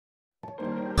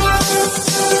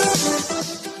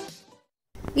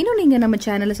இன்னும் நீங்கள் நம்ம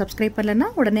சேனலை சப்ஸ்கிரைப் பண்ணலன்னா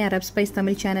உடனே அரப் ஸ்பைஸ்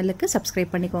தமிழ் சேனலுக்கு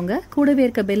சப்ஸ்கிரைப் பண்ணிக்கோங்க. கூடவே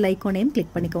இருக்க பெல் ஐக்கானையும்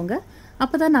கிளிக் பண்ணிக்கோங்க.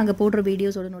 அப்போ தான் நாங்கள் போடுற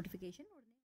வீடியோஸோட notification.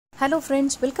 Hello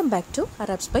friends, welcome back to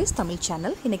Arab spice Tamil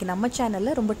channel. இன்றைக்கி நம்ம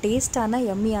சேனலில் ரொம்ப டேஸ்டான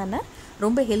எம்மியான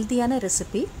ரொம்ப ஹெல்த்தியான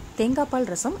ரெசிபி தேங்காய் பால்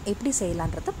ரசம் எப்படி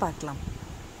செய்யலான்றதை பார்க்கலாம்.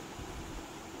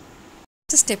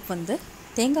 ஃபஸ்ட் ஸ்டெப் வந்து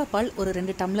தேங்காய் பால் ஒரு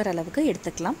 2 டம்ளர் அளவுக்கு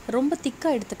எடுத்துக்கலாம். ரொம்ப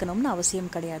திக்காக எடுத்துக்கணும்னு அவசியம்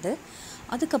கிடையாது.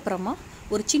 அதுக்கப்புறமா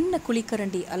ஒரு சின்ன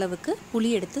குழிக்கரண்டி அளவுக்கு புளி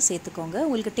எடுத்து சேர்த்துக்கோங்க.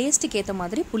 உங்களுக்கு டேஸ்ட்டுக்கு ஏற்ற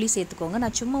மாதிரி புளி சேர்த்துக்கோங்க.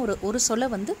 நான் சும்மா ஒரு சொலை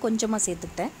வந்து கொஞ்சமாக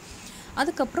சேர்த்துக்கிட்டேன்.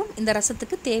 அதுக்கப்புறம் இந்த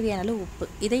ரசத்துக்கு தேவையான அளவு உப்பு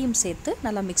இதையும் சேர்த்து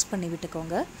நல்லா மிக்ஸ் பண்ணி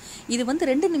விட்டுக்கோங்க. இது வந்து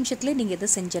 2 நிமிஷத்துலேயே நீங்கள் இதை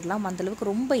செஞ்சிடலாம். அந்தளவுக்கு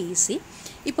ரொம்ப ஈஸி.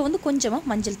 இப்போ வந்து கொஞ்சமாக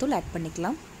மஞ்சள் தூள் ஆட்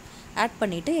பண்ணிக்கலாம். ஆட்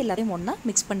பண்ணிவிட்டு எல்லாரையும் ஒன்றா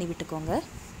மிக்ஸ் பண்ணி விட்டுக்கோங்க.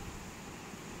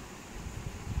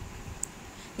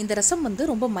 இந்த ரசம் வந்து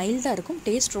ரொம்ப மைல்டாக இருக்கும்,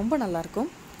 டேஸ்ட் ரொம்ப நல்லாயிருக்கும்.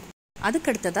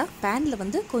 அதுக்கடுத்ததாக பேனில்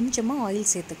வந்து கொஞ்சமாக ஆயில்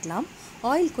சேர்த்துக்கலாம்.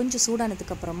 ஆயில் கொஞ்சம்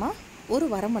சூடானதுக்கப்புறமா ஒரு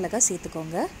வரமிளகாய்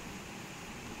சேர்த்துக்கோங்க.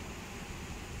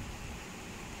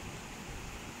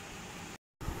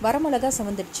 வரமிளகாய்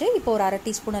செவந்துடுச்சு. இப்போ ஒரு 1/2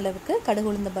 டீஸ்பூன் அளவுக்கு கடுகு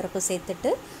உளுந்த பருப்பு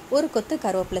சேர்த்துட்டு ஒரு கொத்து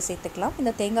கருவேப்பிலை சேர்த்துக்கலாம்.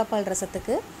 இந்த தேங்காய் பால்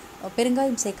ரசத்துக்கு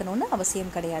பெருங்காயம் சேர்க்கணுன்னு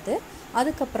அவசியம் கிடையாது.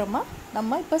 அதுக்கப்புறமா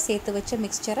நம்ம இப்போ சேர்த்து வச்ச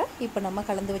மிக்சரை இப்போ நம்ம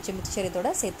கலந்து வச்ச மிக்சர்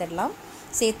இதோட சேர்த்துடலாம்.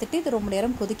 சேர்த்துட்டு இது ரொம்ப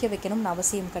நேரம் கொதிக்க வைக்கணும்னு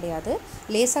அவசியம் கிடையாது.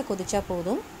 லேசாக கொதிச்சா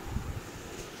போதும்.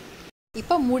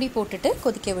 இப்போ மூடி போட்டுட்டு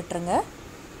கொதிக்க விட்டுருங்க.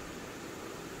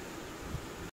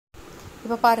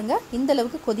 இப்போ பாருங்கள்,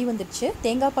 இந்தளவுக்கு கொதி வந்துடுச்சு.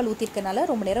 தேங்காய் பால் ஊற்றிருக்கனால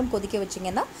ரொம்ப நேரம் கொதிக்க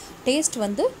வச்சிங்கன்னா டேஸ்ட்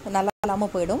வந்து நல்லா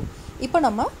இல்லாமல் போயிடும். இப்போ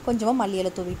நம்ம கொஞ்சமாக மல்லி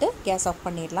இலை தூவிட்டு கேஸ் ஆஃப்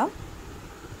பண்ணிடலாம்.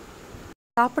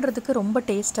 சாப்பிட்றதுக்கு ரொம்ப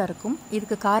டேஸ்ட்டாக இருக்கும்.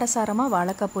 இதுக்கு காரசாரமாக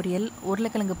வாழைக்காய் பொரியல்,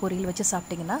 உருளைக்கிழங்கு பொரியல் வச்சு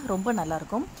சாப்பிட்டிங்கன்னா ரொம்ப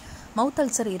நல்லாயிருக்கும். மவுத்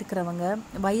அல்சர் இருக்கிறவங்க,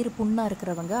 வயிறு புண்ணாக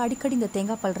இருக்கிறவங்க அடிக்கடி இந்த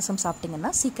தேங்காய் பால் ரசம் சாப்பிட்டிங்கன்னா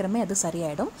சீக்கிரமே அது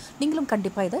சரியாயிடும். நீங்களும்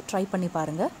கண்டிப்பாக இதை ட்ரை பண்ணி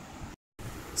பாருங்கள்.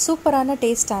 சூப்பரான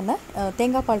டேஸ்டான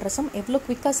தேங்காய் பால் ரசம் எவ்வளோ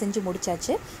குயிக்காக செஞ்சு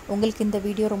முடிச்சாச்சு. உங்களுக்கு இந்த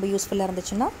வீடியோ ரொம்ப யூஸ்ஃபுல்லாக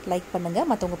இருந்துச்சுன்னா லைக் பண்ணுங்கள்.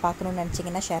 மற்றவங்க பார்க்கணுன்னு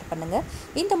நினச்சிங்கன்னா ஷேர் பண்ணுங்கள்.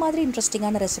 இந்த மாதிரி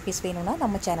இன்ட்ரெஸ்டிங்கான ரெசிபிஸ் வேணும்னா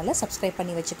நம்ம சேனலை சப்ஸ்கிரைப்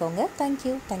பண்ணி வச்சுக்கோங்க.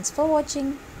 தேங்க்யூ. தேங்க்ஸ் ஃபார்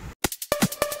வாட்சிங்.